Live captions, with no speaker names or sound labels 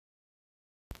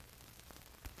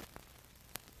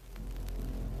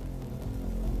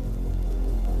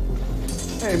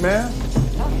Hey, man.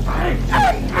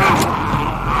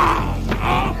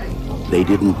 They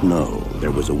didn't know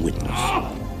there was a witness.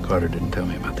 Carter didn't tell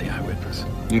me about the eyewitness.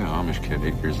 Yeah, Amish kid,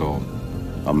 8 years old.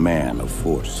 A man of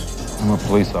force. I'm a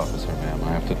police officer, ma'am.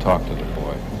 I have to talk to the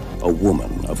boy. A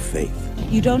woman of faith.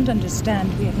 You don't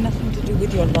understand. We have nothing to do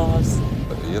with your laws.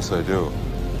 Yes, I do.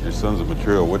 Your son's a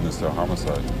material witness to a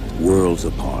homicide. Worlds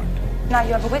apart. Now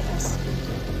you have a witness.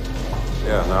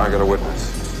 Yeah, now I got a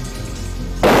witness.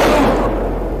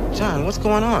 John, what's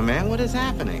going on, man? What is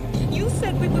happening? You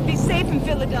said we would be safe in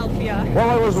Philadelphia. Well,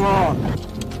 I was wrong.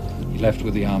 You left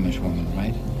with the Amish woman,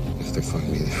 right? If they find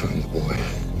me, they find the boy.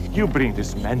 You bring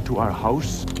this man to our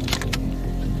house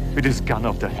with his gun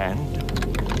of the hand.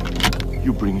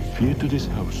 You bring fear to this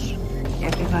house.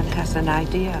 Everyone has an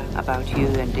idea about you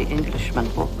and the Englishman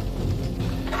book.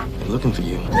 They're looking for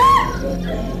you.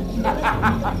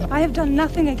 I have done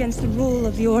nothing against the rule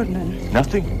of the ordinance.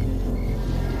 Nothing?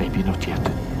 Maybe not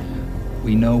yet.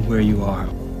 We know where you are.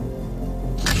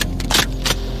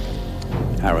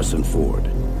 Harrison Ford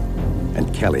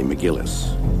and Kelly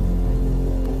McGillis.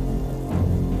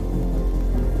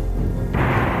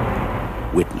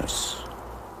 Witness.